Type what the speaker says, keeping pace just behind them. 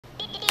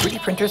3D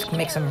printers can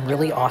make some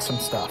really awesome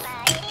stuff.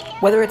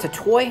 Whether it's a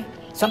toy,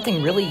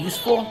 something really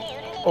useful,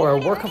 or a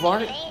work of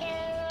art,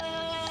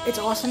 it's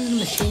awesome the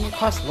machine that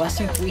costs less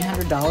than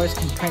 $300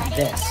 can print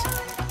this.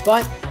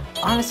 But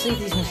honestly,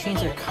 these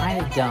machines are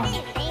kind of dumb.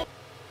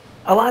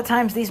 A lot of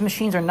times these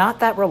machines are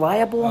not that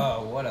reliable,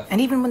 and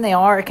even when they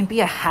are, it can be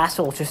a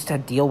hassle just to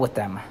deal with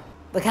them.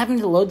 Like having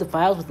to load the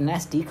files with an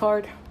SD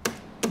card.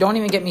 Don't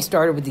even get me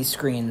started with these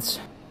screens.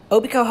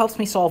 Obico helps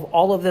me solve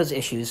all of those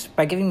issues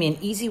by giving me an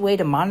easy way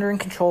to monitor and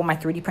control my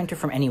 3D printer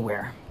from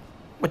anywhere.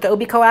 With the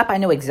Obico app, I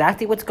know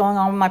exactly what's going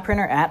on with my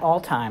printer at all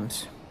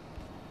times.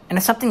 And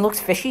if something looks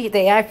fishy, the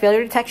AI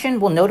failure detection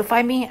will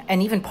notify me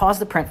and even pause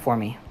the print for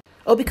me.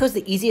 Obico is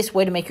the easiest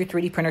way to make your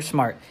 3D printer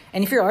smart.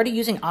 And if you're already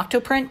using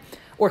Octoprint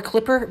or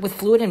Klipper with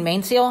Fluid and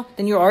Mainsail,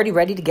 then you're already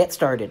ready to get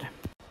started.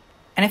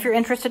 And if you're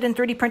interested in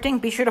 3D printing,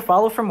 be sure to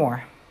follow for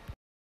more.